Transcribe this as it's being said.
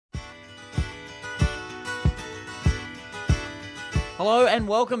Hello and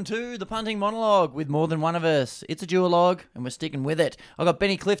welcome to the Punting Monologue with more than one of us. It's a duologue and we're sticking with it. I've got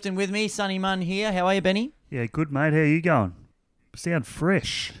Benny Clifton with me, Sonny Munn here. How are you, Benny? Yeah, good, mate. How are you going? Sound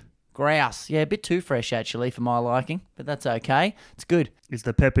fresh. Grouse. Yeah, a bit too fresh actually for my liking, but that's okay. It's good. Is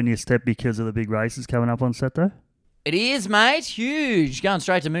the pep in your step because of the big races coming up on Saturday? It is, mate. Huge. Going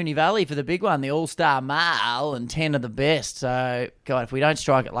straight to Moonee Valley for the big one, the All-Star Mile and 10 of the best. So, God, if we don't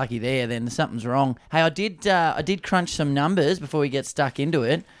strike it lucky there, then something's wrong. Hey, I did crunch some numbers before we get stuck into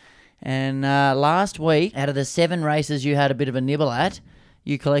it. And last week, out of the 7 races you had a bit of a nibble at,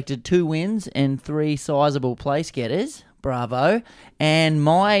 you collected 2 wins and 3 sizable place getters. Bravo. And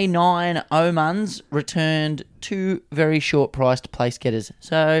my 9 Omans returned 2 very short-priced place getters.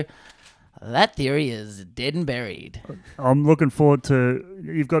 So that theory is dead and buried. I'm looking forward to...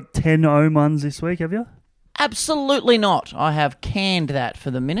 You've got 10 Omans this week, have you? Absolutely not. I have canned that for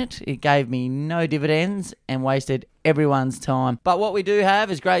the minute. It gave me no dividends and wasted everyone's time. But what we do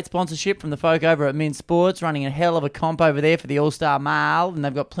have is great sponsorship from the folk over at Mint Sports, running a hell of a comp over there for the All-Star Mile, and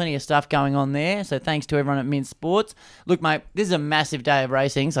they've got plenty of stuff going on there. So thanks to everyone at Mint Sports. Look, mate, this is a massive day of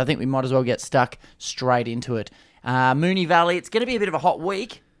racing, so I think we might as well get stuck straight into it. Moonee Valley, it's going to be a bit of a hot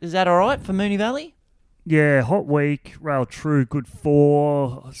week. Is that all right for Moonee Valley? Yeah, hot week, rail true, good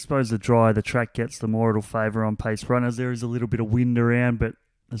 4. I suppose the drier the track gets, the more it'll favour on pace runners. There is a little bit of wind around, but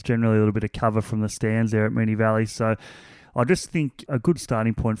there's generally a little bit of cover from the stands there at Moonee Valley. So I just think a good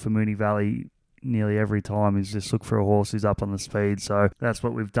starting point for Moonee Valley nearly every time is just look for a horse who's up on the speed. So that's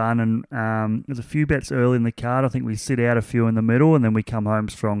what we've done. And there's a few bets early in the card. I think we sit out a few in the middle and then we come home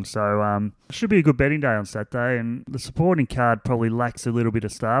strong. So it should be a good betting day on Saturday. And the supporting card probably lacks a little bit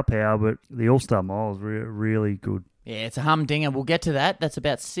of star power, but the All-Star Mile is really good. Yeah, it's a humdinger. We'll get to that. That's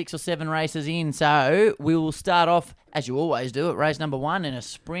about 6 or 7 races in. So we will start off, as you always do, at race number 1 in a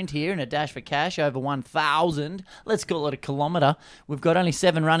sprint here in a dash for cash over 1,000. Let's call it a kilometre. We've got only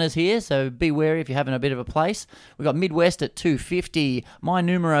 7 runners here, so be wary if you're having a bit of a place. We've got Midwest at 250. My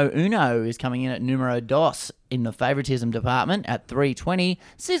numero uno is coming in at numero dos in the favouritism department at 320.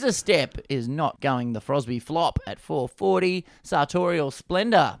 Scissor Step is not going the Frosby flop at 440. Sartorial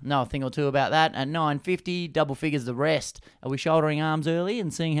Splendour, know a thing or two about that, at 950. Double figures the rest. Are we shouldering arms early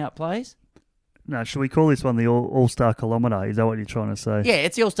and seeing how it plays? No, should we call this one the All-Star Kilometre? Is that what you're trying to say? Yeah,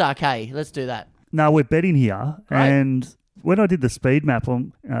 it's the All-Star K. Let's do that. No, we're betting here. Right. And when I did the speed map,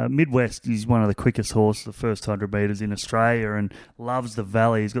 on Midwest is one of the quickest horses the first 100 metres in Australia and loves the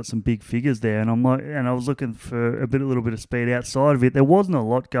valley. He's got some big figures there. And I was looking for a little bit of speed outside of it. There wasn't a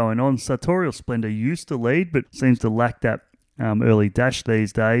lot going on. Sartorial Splendour used to lead, but seems to lack that early dash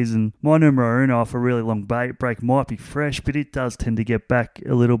these days. And my numero uno off a really long break might be fresh, but it does tend to get back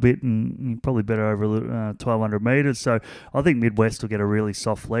a little bit and probably better over 1,200 metres. So I think Midwest will get a really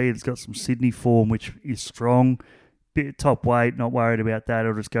soft lead. It's got some Sydney form, which is strong. Bit top weight, not worried about that.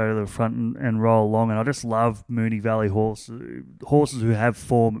 It'll just go to the front and roll along. And I just love Moonee Valley horses who have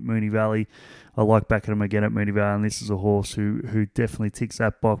form at Moonee Valley. I like backing them again at Moonee Valley, and this is a horse who definitely ticks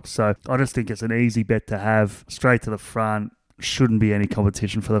that box. So I just think it's an easy bet to have, straight to the front. Shouldn't be any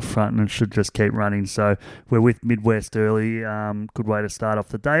competition for the front and should just keep running. So we're with Midwest early. Good way to start off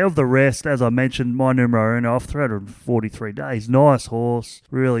the day. Of the rest, as I mentioned, my numero uno off 343 days. Nice horse,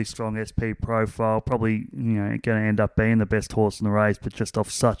 really strong SP profile. Probably going to end up being the best horse in the race, but just off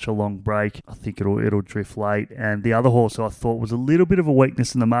such a long break, I think it'll drift late. And the other horse I thought was a little bit of a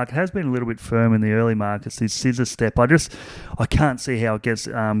weakness in the market, has been a little bit firm in the early markets, is Scissor Step. I can't see how it gets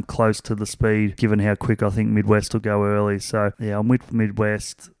close to the speed, given how quick I think Midwest will go early. So yeah, I'm with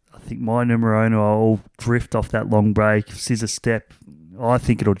Midwest. I think my numero uno will drift off that long break. Scissor Step, I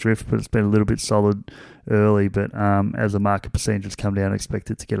think it'll drift, but it's been a little bit solid early. But as the market percentages come down, I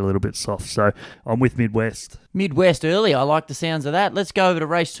expect it to get a little bit soft. So I'm with Midwest. Midwest early. I like the sounds of that. Let's go over to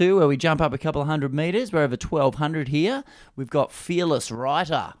race 2 where we jump up a couple of 100 metres. We're over 1,200 here. We've got Fearless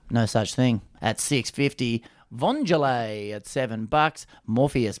Writer, no such thing, at 650. Vongele at $7.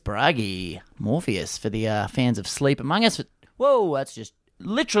 Morpheus Bragi. Morpheus for the fans of Sleep Among Us. Whoa, that's just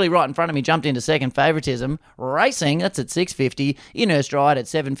literally right in front of me. Jumped into second favouritism. Racing, that's at 650. Inner Stride at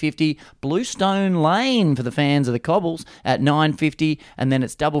 750. Bluestone Lane for the fans of the Cobbles at 950. And then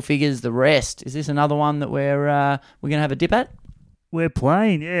it's double figures the rest. Is this another one that we're going to have a dip at? We're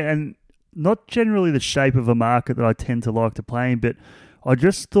playing, yeah, and not generally the shape of a market that I tend to like to play in, but I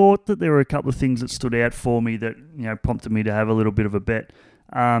just thought that there were a couple of things that stood out for me that prompted me to have a little bit of a bet.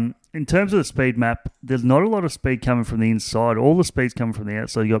 In terms of the speed map, there's not a lot of speed coming from the inside. All the speed's coming from the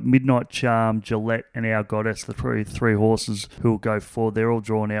outside. You got Midnight Charm, Gillette, and Our Goddess, the three horses who will go forward. They're all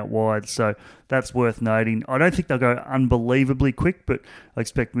drawn out wide, so that's worth noting. I don't think they'll go unbelievably quick, but I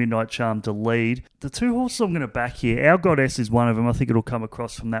expect Midnight Charm to lead. The two horses I'm going to back here, Our Goddess is one of them. I think it'll come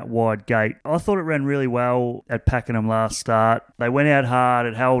across from that wide gate. I thought it ran really well at Pakenham last start. They went out hard,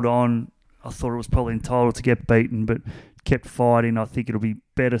 it held on. I thought it was probably entitled to get beaten, but kept fighting. I think it'll be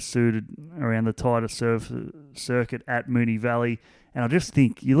better suited around the tighter circuit at Moonee Valley. And I just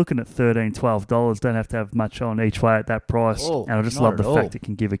think you're looking at $13, $12. Don't have to have much on each way at that price. Oh, and I just not love the at fact all. it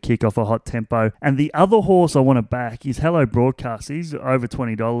can give a kick off a hot tempo. And the other horse I want to back is Hello Broadcast. He's over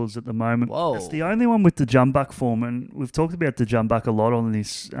 $20 at the moment. Whoa. It's the only one with the jumbuck form. And we've talked about the jumbuck a lot on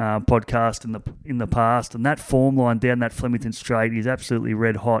this podcast in the past. And that form line down that Flemington Straight is absolutely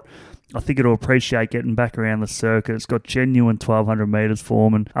red hot. I think it'll appreciate getting back around the circuit. It's got genuine 1,200 metres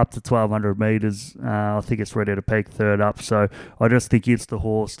form and up to 1,200 metres. I think it's ready to peak third up. So I just think it's the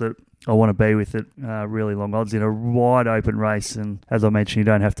horse that I want to be with it. Really long odds in a wide open race. And as I mentioned, you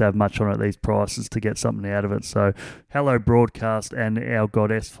don't have to have much on at these prices to get something out of it. So Hello Broadcast and Our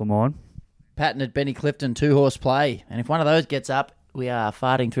Goddess for mine. Patented Benny Clifton 2-horse play. And if one of those gets up, we are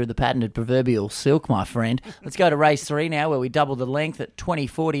farting through the patented proverbial silk, my friend. Let's go to race 3 now, where we double the length at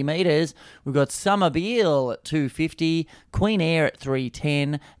 20-40 metres. We've got Summer Beale at 250, Queen Air at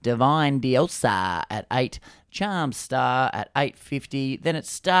 310, Divine Diosa at 8, Charm Star at 850. Then it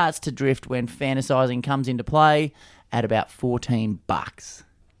starts to drift when fantasizing comes into play at about $14.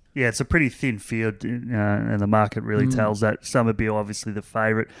 Yeah, it's a pretty thin field, and the market really tells that. Summerville, obviously the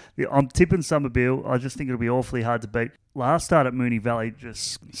favourite. I'm tipping Summerville. I just think it'll be awfully hard to beat. Last start at Moonee Valley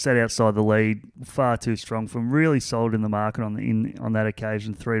just sat outside the lead, far too strong from really sold in the market on that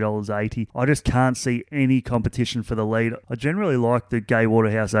occasion, $3.80. I just can't see any competition for the lead. I generally like the Gay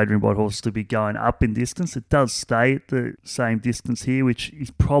Waterhouse Adrian Bott horse to be going up in distance. It does stay at the same distance here, which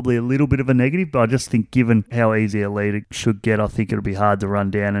is probably a little bit of a negative, but I just think given how easy a lead it should get, I think it'll be hard to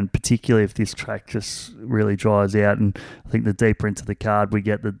run down, and particularly if this track just really dries out, and I think the deeper into the card we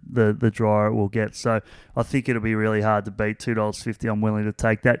get, the drier it will get. So I think it'll be really hard to beat. $2.50, I'm willing to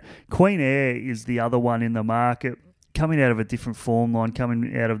take that. Queen Air is the other one in the market, coming out of a different form line,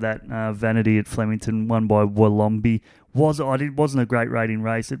 coming out of that Vanity at Flemington, won by Wollombi. Wasn't a great rating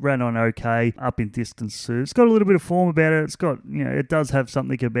race. It ran on okay, up in distance too. It's got a little bit of form about it. It's got, it does have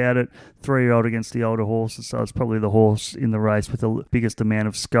something about it. 3-year-old against the older horses, so it's probably the horse in the race with the biggest amount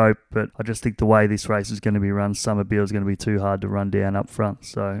of scope. But I just think the way this race is going to be run, Summerbeale is going to be too hard to run down up front.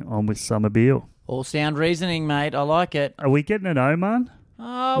 So I'm with Summerbeale. All sound reasoning, mate. I like it. Are we getting an Oman?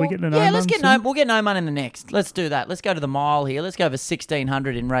 We'll get Oman in the next. Let's do that. Let's go to the mile here. Let's go for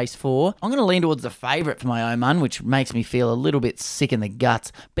 1,600 in race 4. I'm going to lean towards the favourite for my Oman, which makes me feel a little bit sick in the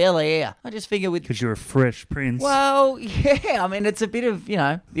guts. Bel Air. I just figure with... Because you're a fresh prince. Well, yeah. I mean, it's a bit of,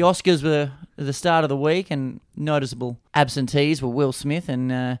 the Oscars were the start of the week, and noticeable absentees were Will Smith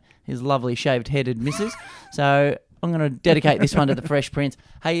and his lovely shaved-headed missus. So I'm going to dedicate this one to the Fresh Prince.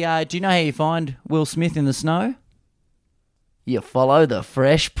 Hey, do you know how you find Will Smith in the snow? You follow the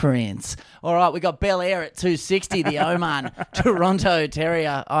Fresh Prince. All right, we got Bel Air at 260, the Oman Toronto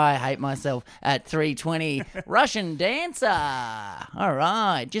Terrier. I hate myself at 320. Russian Dancer. All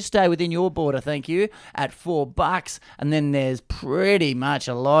right, just stay within your border, thank you, at $4. And then there's pretty much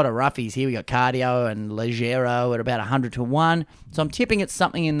a lot of roughies here. We got Cardio and Leggero at about 100 to 1. So I'm tipping it's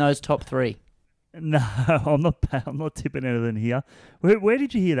something in those top 3. No, I'm not tipping anything here. Where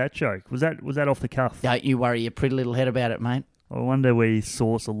did you hear that joke? Was that off the cuff? Don't you worry your pretty little head about it, mate. I wonder where you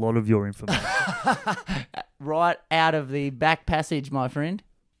source a lot of your information. Right out of the back passage, my friend.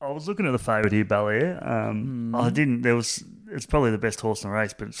 I was looking at the favourite here, Bel Air. It's probably the best horse in the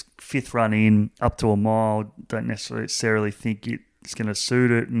race, but it's 5th run in, up to a mile. Don't necessarily think it's going to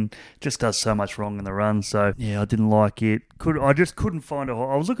suit it, and just does so much wrong in the run. So yeah, I didn't like it. I just couldn't find a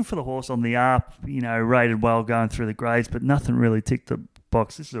horse. I was looking for the horse on the up, rated well going through the grades, but nothing really ticked the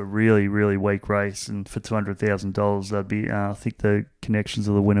box. This is a really, really weak race, and for $200,000, that'd be. I think the connections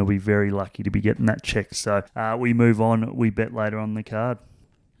of the winner will be very lucky to be getting that check. So we move on. We bet later on the card.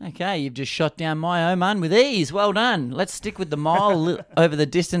 Okay, you've just shot down my Oman with ease. Well done. Let's stick with the mile over the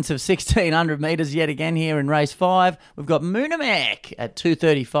distance of 1,600 metres yet again here in race 5. We've got Moonee at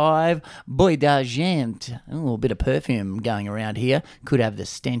 235. Boy d'Argent. Oh, a bit of perfume going around here. Could have the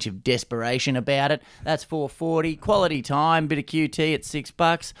stench of desperation about it. That's 440. Quality time. Bit of QT at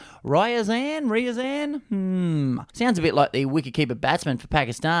 $6. Riazan? Sounds a bit like the wicketkeeper batsman for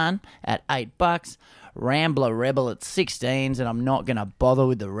Pakistan at $8. Rambler Rebel at 16s, and I'm not going to bother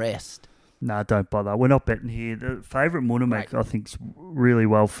with the rest. No, don't bother. We're not betting here. The favourite Moonee, I think, is really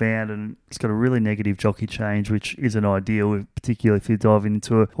well found, and it's got a really negative jockey change, which isn't ideal, particularly if you're diving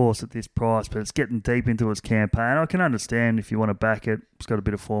into a horse at this price. But it's getting deep into its campaign. I can understand if you want to back it. It's got a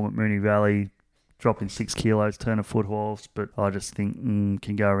bit of form at Moonee Valley, dropping 6 kilos, turn a foot horse, but I just think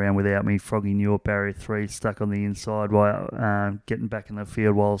can go around without me. Froggy Newark, barrier 3, stuck on the inside while getting back in the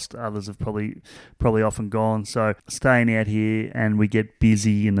field whilst others have probably off and gone. So staying out here, and we get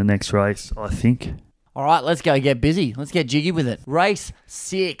busy in the next race, I think. All right, let's go get busy. Let's get jiggy with it. Race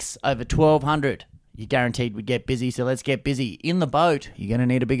 6 over 1,200. You're guaranteed we get busy, so let's get busy. In the boat, you're going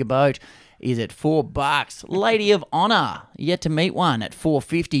to need a bigger boat. Is at $4. Lady of Honor, yet to meet one at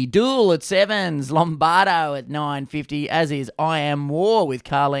 $4.50. Duel at $7. Lombardo at $9.50. As is I Am War with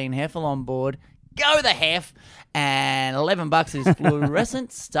Carleen Heffel on board. Go the Heff. And $11 is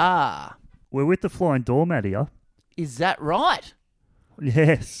Fluorescent Star. We're with the Flying Doormat here. Is that right?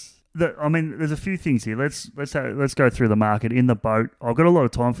 Yes. There's a few things here. Let's go through the market in the boat. I've got a lot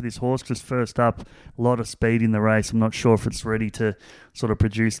of time for this horse because first up, a lot of speed in the race. I'm not sure if it's ready to sort of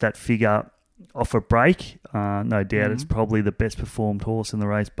produce that figure off a break. No doubt it's probably the best performed horse in the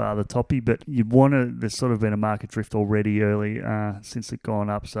race, bar the toppy. But you'd want to. There's sort of been a market drift already early since it's gone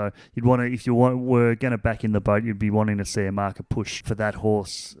up. So you'd want to, if you were going to back in the boat, you'd be wanting to see a market push for that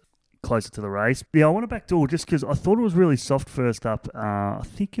horse closer to the race. Yeah, I want to back Duel just because I thought it was really soft first up. I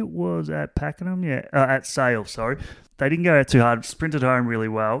think it was at Pakenham, at Sale, sorry. They didn't go out too hard, sprinted home really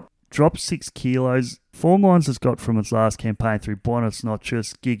well, dropped 6 kilos. Form lines it's got from its last campaign through Bonus,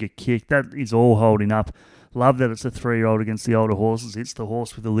 Notches, Giga Kick. That is all holding up. Love that it's a 3-year-old against the older horses. It's the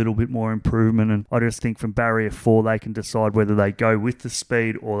horse with a little bit more improvement, and I just think from barrier 4 they can decide whether they go with the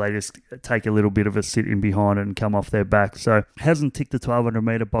speed or they just take a little bit of a sit in behind it and come off their back. So hasn't ticked the 1,200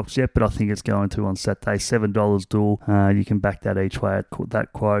 metre box yet, but I think it's going to on Saturday. $7 Duel. You can back that each way at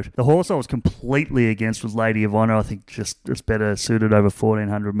that quote. The horse I was completely against was Lady of Honor. I think just it's better suited over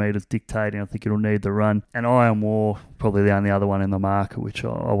 1,400 metres dictating. I think it'll need the run. And I Am War, probably the only other one in the market, which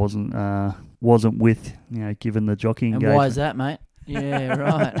I wasn't with, given the jockeying engagement. And why is that, mate? Yeah,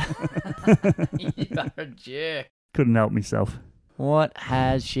 right. You are a jerk. Couldn't help myself. What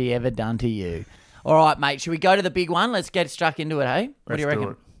has she ever done to you? All right, mate, should we go to the big one? Let's get stuck into it, hey? What do you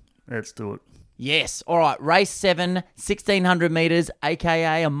reckon? Let's do it. Yes. All right, race 7, 1,600 metres,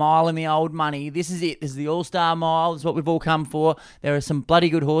 a.k.a. a mile in the old money. This is it. This is the All-Star Mile. This is what we've all come for. There are some bloody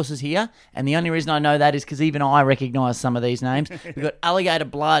good horses here, and the only reason I know that is because even I recognise some of these names. We've got Alligator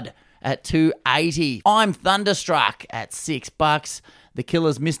Blood at $2.80. I'm Thunderstruck at $6. The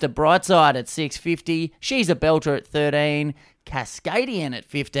Killer's Mr. Brightside at $6.50. She's a Belter at $13. Cascadian at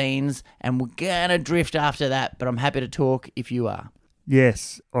 $15s. And we're going to drift after that, but I'm happy to talk if you are.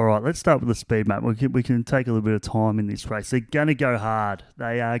 Yes. All right, let's start with the speed, mate. We can take a little bit of time in this race. They're going to go hard.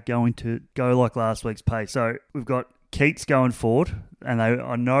 They are going to go like last week's pace. So we've got Keats going forward, and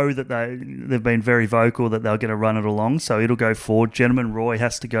I know that they've been very vocal that they're going to run it along, so it'll go forward. Gentleman Roy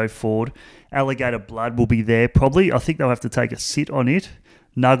has to go forward. Alligator Blood will be there. Probably, I think they'll have to take a sit on it.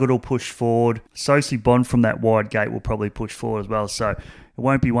 Nugget will push forward. Sosi Bond from that wide gate will probably push forward as well, so it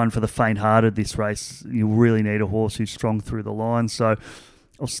won't be one for the faint-hearted this race. You really need a horse who's strong through the line. So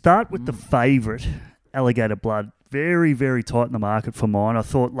I'll start with the favourite, Alligator Blood. Very, very tight in the market for mine. I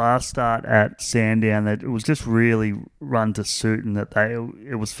thought last start at Sandown that it was just really run to suit, and that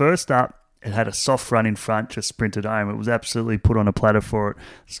it was first up. It had a soft run in front, just sprinted home. It was absolutely put on a platter for it.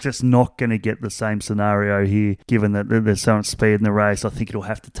 It's just not going to get the same scenario here, given that there's so much speed in the race. I think it'll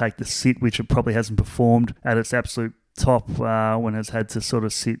have to take the sit, which it probably hasn't performed at its absolute top when it's had to sort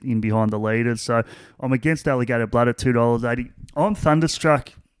of sit in behind the leaders. So I'm against Alligator Blood at $2.80. I'm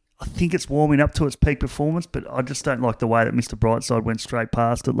Thunderstruck. I think it's warming up to its peak performance, but I just don't like the way that Mr. Brightside went straight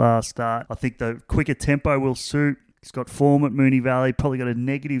past it last start. I think the quicker tempo will suit. He's got form at Moonee Valley, probably got a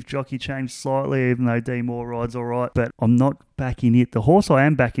negative jockey change slightly, even though D Moore rides all right. But I'm not backing it. The horse I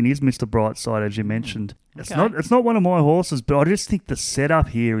am backing is Mr. Brightside, as you mentioned. Okay. It's not one of my horses, but I just think the setup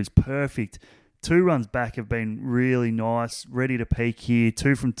here is perfect. 2 runs back have been really nice, ready to peak here.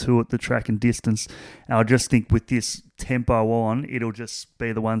 2 from 2 at the track and distance. And I just think with this tempo on, it'll just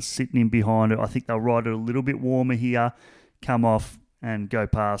be the one sitting in behind it. I think they'll ride it a little bit warmer here, come off and go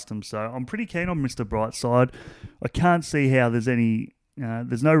past them. So I'm pretty keen on Mr. Brightside. I can't see how there's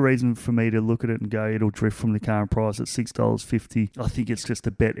no reason for me to look at it and go, it'll drift from the current price at $6.50. I think it's just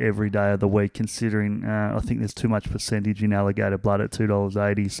a bet every day of the week, considering I think there's too much percentage in Alligator Blood at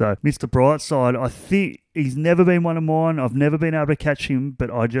 $2.80. So Mr. Brightside, I think he's never been one of mine. I've never been able to catch him, but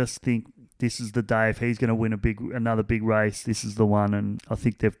I just think this is the day. If he's going to win another big race, this is the one, and I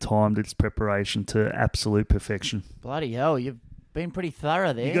think they've timed its preparation to absolute perfection. Bloody hell, you've Been pretty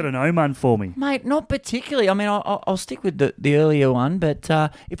thorough there. You got an Oman for me? Mate, not particularly. I mean, I'll stick with the earlier one, but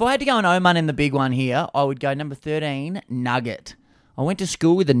if I had to go an Oman in the big one here, I would go number 13, Nugget. I went to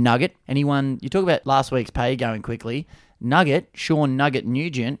school with the Nugget, and he won. You talk about last week's pay going quickly. Nugget, Sean Nugget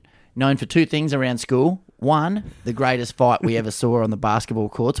Nugent, known for two things around school. One, the greatest fight we ever saw on the basketball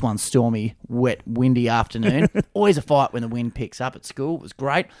courts, one stormy, wet, windy afternoon. Always a fight when the wind picks up at school. It was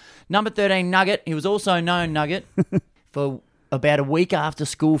great. Number 13, Nugget. He was also known, Nugget, for about a week after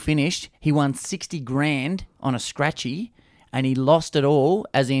school finished, he won 60 grand on a scratchy, and he lost it all,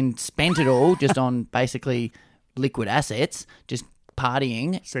 as in spent it all, just on basically liquid assets, just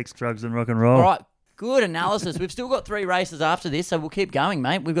partying. Sex, drugs, and rock and roll. All right. Good analysis. We've still got 3 races after this, so we'll keep going,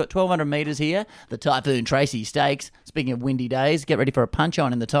 mate. We've got 1,200 metres here. The Typhoon Tracy Stakes. Speaking of windy days, get ready for a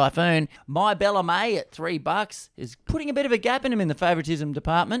punch-on in the Typhoon. My Bella May at $3 is putting a bit of a gap in him in the favouritism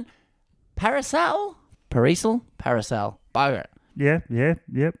department. Parasol? Parasol. Bugger.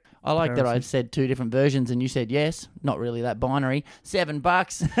 Yep. I like that I said 2 different versions and you said yes. Not really that binary. $7.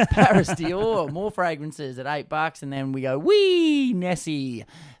 Paris Dior, more fragrances at $8. And then we go, wee, Nessie,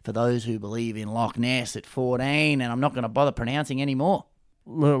 for those who believe in Loch Ness at 14. And I'm not going to bother pronouncing anymore.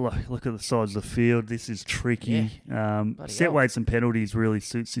 Look at the size of the field. This is tricky. Yeah. Set weights and penalties really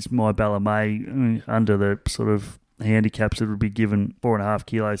suits this My Ballamay under the sort of handicaps. It would be given 4.5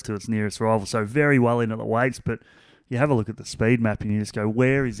 kilos to its nearest rival. So very well into the weights, but you have a look at the speed map and you just go,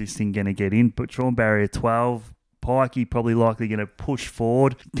 where is this thing going to get in? But Patron barrier 12, Pikey probably likely going to push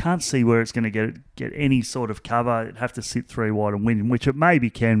forward. Can't see where it's going to get any sort of cover. It'd have to sit 3 wide and win, which it maybe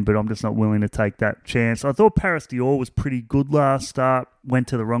can, but I'm just not willing to take that chance. I thought Paris Dior was pretty good last start. Went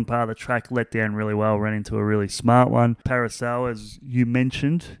to the wrong part of the track, let down really well, ran into a really smart one. Parasol, as you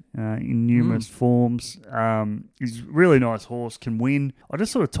mentioned, in numerous forms, is a really nice horse, can win. I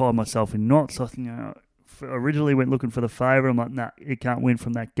just sort of tied myself in knots. I think, originally went looking for the favourite. I'm like, nah, it can't win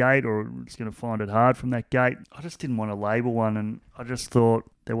from that gate, or it's going to find it hard from that gate. I just didn't want to label one, and I just thought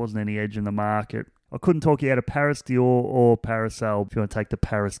there wasn't any edge in the market. I couldn't talk you out of Paris Dior or Parasol. If you want to take the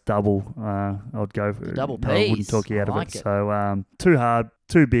Paris double, I'd go for the double P's. I wouldn't talk you out of it. So too hard,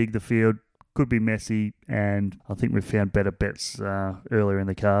 too big, the field. Could be messy, and I think we've found better bets earlier in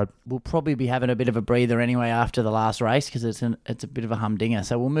the card. We'll probably be having a bit of a breather anyway after the last race because it's a bit of a humdinger.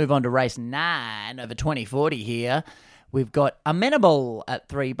 So we'll move on to race 9 over 2040 here. We've got Amenable at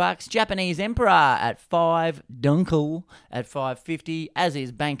 $3, Japanese Emperor at $5, Dunkel at $5.50, as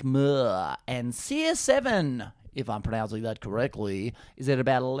is Bank Mer, and Sear 7, if I'm pronouncing that correctly, is at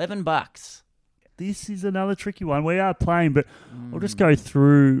about $11. This is another tricky one. We are playing, but I'll just go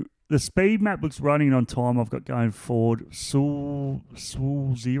through. The speed map looks running on time. I've got going forward Sul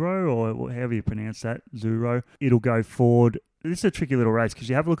Zero, or however you pronounce that, Zero. It'll go forward. This is a tricky little race because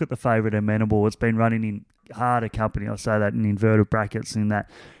you have a look at the favourite Amenable. It's been running in harder company. I'll say that in inverted brackets, in that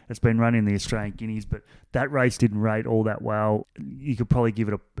it's been running the Australian Guineas, but that race didn't rate all that well. You could probably give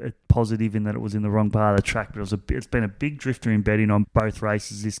it a positive in that it was in the wrong part of the track, but it's been a big drifter in betting on both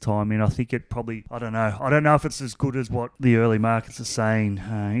races this time, and I think it probably, I don't know if it's as good as what the early markets are saying,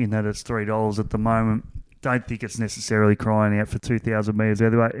 in that it's $3 at the moment. Don't think it's necessarily crying out for 2,000 metres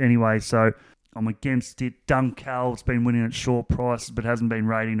anyway, so I'm against it. Dunkell's been winning at short prices but hasn't been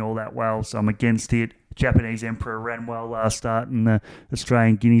rating all that well, so I'm against it. Japanese Emperor ran well last start in the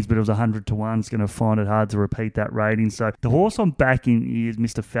Australian Guineas, but it was 100 to 1. It's going to find it hard to repeat that rating. So the horse I'm backing is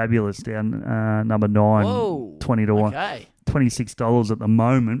Mr. Fabulous down number 9, Whoa, 20 to 1. Okay. $26 at the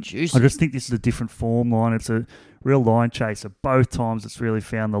moment. Juicy. I just think this is a different form line. It's a real line chaser. Both times it's really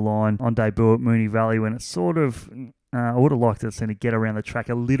found the line on debut at Moonee Valley when it's sort of... I would have liked it to get around the track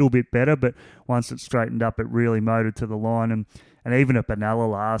a little bit better, but once it straightened up, it really motored to the line. And even at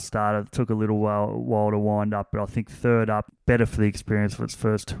Benalla last start, it took a little while to wind up, but I think third up, better for the experience for its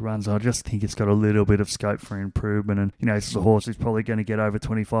first 2 runs. I just think it's got a little bit of scope for improvement. And, this is a horse who's probably going to get over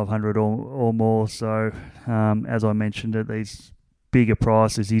 2,500 or more. So, as I mentioned, at these bigger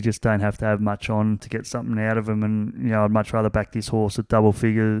prices, you just don't have to have much on to get something out of them. And, I'd much rather back this horse at double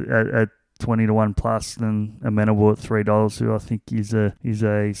figure at 20 to 1 plus than Amenable at $3, who I think is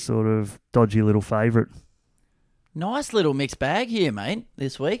a sort of dodgy little favourite. Nice little mixed bag here, mate,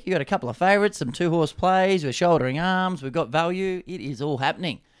 this week. You got a couple of favourites, some 2-horse plays, we're shouldering arms, we've got value. It is all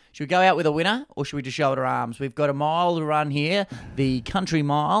happening. Should we go out with a winner or should we just shoulder arms? We've got a mile to run here, the Country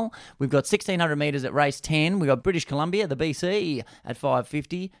Mile. We've got 1,600 metres at race 10. We've got British Columbia, the BC, at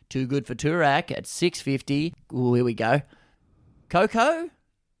 $5.50. Too Good for Turak at $6.50. Ooh, here we go. Coco?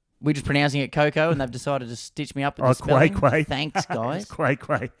 We're just pronouncing it Coco, and they've decided to stitch me up with the spelling. Quay. Thanks, guys.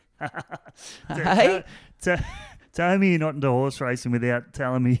 Quay. Hey? Tell me you're not into horse racing without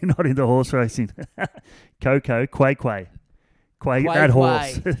telling me you're not into horse racing. Coco, Quay. Quay, Quay, that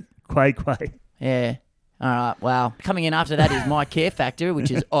horse. Quay. Quay. Yeah. All right, well, coming in after that is My Care Factor,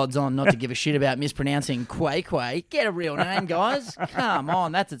 which is odds on not to give a shit about mispronouncing Quay. Get a real name, guys. Come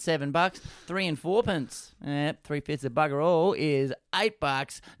on, that's at $7. 3 and 4 pence. Yep, 3/5 of bugger all is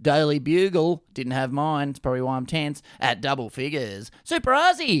 $8. Daily Bugle, didn't have mine, it's probably why I'm tense, at double figures. Super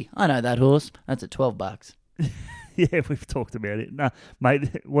Aussie, I know that horse, that's at $12. Yeah, we've talked about it. No,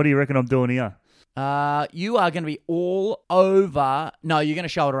 mate, what do you reckon I'm doing here? You are going to be all over. No, you're going to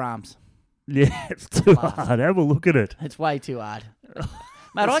shoulder arms. Yeah, it's too hard. Have a look at it. It's way too hard.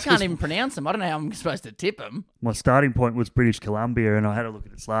 Mate, I can't even pronounce them. I don't know how I'm supposed to tip them. My starting point was British Columbia, and I had a look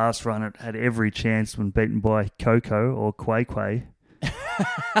at its last run. It had every chance when beaten by Coco or Quay.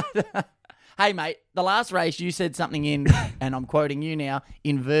 Hey, mate, the last race you said something in, and I'm quoting you now,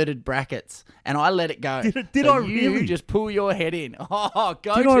 inverted brackets, and I let it go. Did so I really? You just pull your head in. Oh,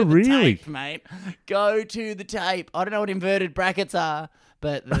 go Did to I the really? tape, mate. Go to the tape. I don't know what inverted brackets are,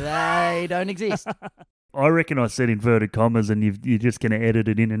 but they don't exist. I reckon I said inverted commas, and you're just going to edit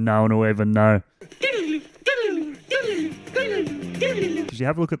it in and no one will ever know. Did you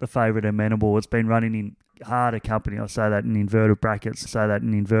have a look at the favourite Amenable? It's been running in harder company. I say that in inverted brackets.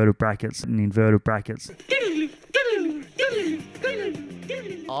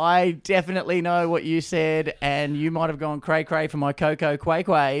 I definitely know what you said, and you might have gone cray-cray for my Coco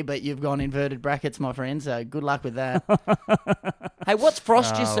Quay, but you've gone inverted brackets, my friend, so good luck with that. Hey, what's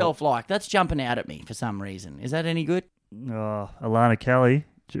Frost Yourself like? That's jumping out at me for some reason. Is that any good? Oh, Alana Kelly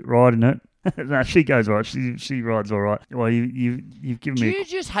riding it. No, she goes all right. She rides all right. Well, you've given Do me... you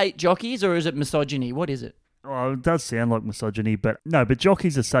just hate jockeys, or is it misogyny? What is it? Oh, it does sound like misogyny, but no. But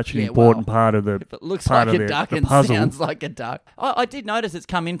jockeys are such an important part of the if it looks part like of a duck the and puzzle. sounds like a duck. I did notice it's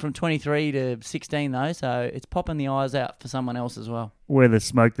come in from 23 to 16 though, so it's popping the eyes out for someone else as well. Where there's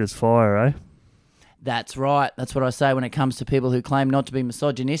smoke, there's fire, eh? That's right. That's what I say when it comes to people who claim not to be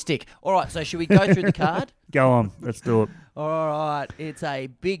misogynistic. All right, so should we go through the card? Go on, let's do it. All right, it's a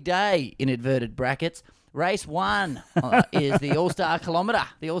big day in inverted brackets. Race 1 is the All-Star Kilometre,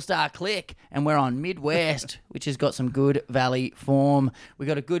 the All-Star Click, and we're on Midwest, which has got some good valley form. We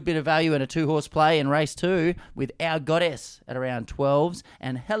got a good bit of value in a 2-horse play in race 2 with Our Goddess at around 12s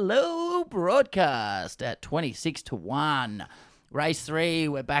and Hello Broadcast at 26 to 1. Race 3,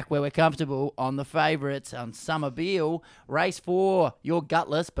 we're back where we're comfortable on the favourites on Summer Beale. Race 4, you're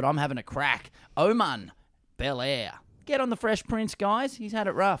gutless, but I'm having a crack. Oman, Bel Air. Get on the Fresh Prince, guys. He's had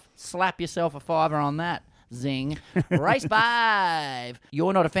it rough. Slap yourself a fiver on that. Zing. Race 5.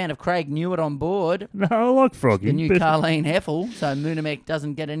 You're not a fan of Craig Newitt on board. No, I like Froggy. The new Carleen Heffel, so Moonee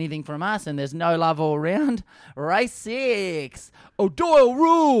doesn't get anything from us, and there's no love all round. Race 6. O'Doyle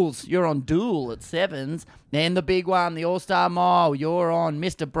rules. You're on Duel at 7s. Then the big one, the All-Star Mile. You're on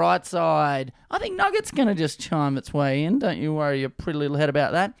Mr. Brightside. I think Nugget's going to just chime its way in. Don't you worry your pretty little head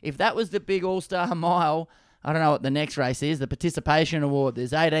about that. If that was the big All-Star Mile, I don't know what the next race is. The Participation Award.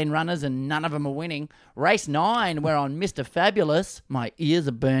 There's 18 runners and none of them are winning. Race 9, we're on Mr. Fabulous. My ears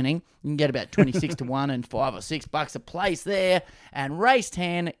are burning. You can get about 26 to 1 and $5 or $6 a place there. And race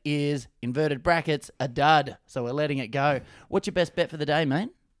 10 is, inverted brackets, a dud. So we're letting it go. What's your best bet for the day, mate?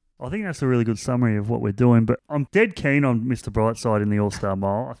 I think that's a really good summary of what we're doing, but I'm dead keen on Mr. Brightside in the All-Star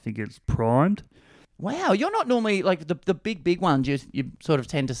Mile. I think it's primed. Wow, you're not normally, like, the big ones, you sort of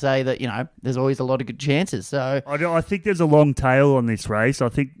tend to say that, you know, there's always a lot of good chances, so... I think there's a long tail on this race. I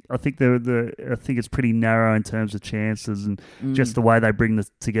think it's pretty narrow in terms of chances, and just the way they bring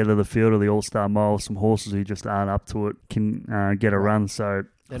together the field of the All-Star Mile, some horses who just aren't up to it can get a run, so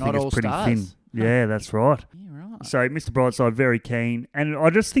They're I think not it's pretty all-stars. thin. Yeah, that's right. Yeah, right. So Mr. Brightside, very keen. And I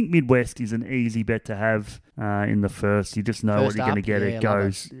just think Midwest is an easy bet to have in the first. You just know First what you're going to up, get. yeah, It love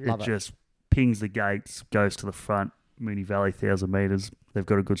goes, it. Love it. just pings the gates, goes to the front. Moonee Valley, 1,000 metres. They've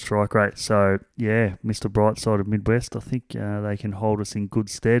got a good strike rate. So, yeah, Mr. Brightside of Midwest, I think they can hold us in good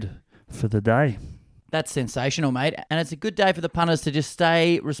stead for the day. That's sensational, mate. And it's a good day for the punters to just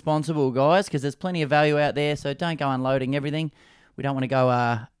stay responsible, guys, because there's plenty of value out there, so don't go unloading everything. We don't want to go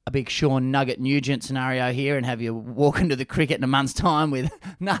a big Sean Nugget Nugent scenario here and have you walk into the cricket in a month's time with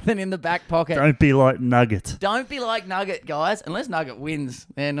nothing in the back pocket. Don't be like Nugget. Don't be like Nugget, guys. Unless Nugget wins,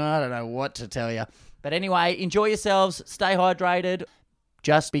 then I don't know what to tell you. But anyway, enjoy yourselves. Stay hydrated.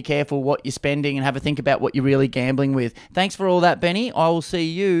 Just be careful what you're spending and have a think about what you're really gambling with. Thanks for all that, Benny. I will see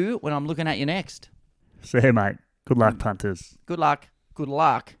you when I'm looking at you next. See you, mate. Good luck, punters. Good luck. Good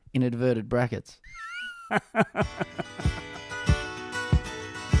luck in inverted brackets.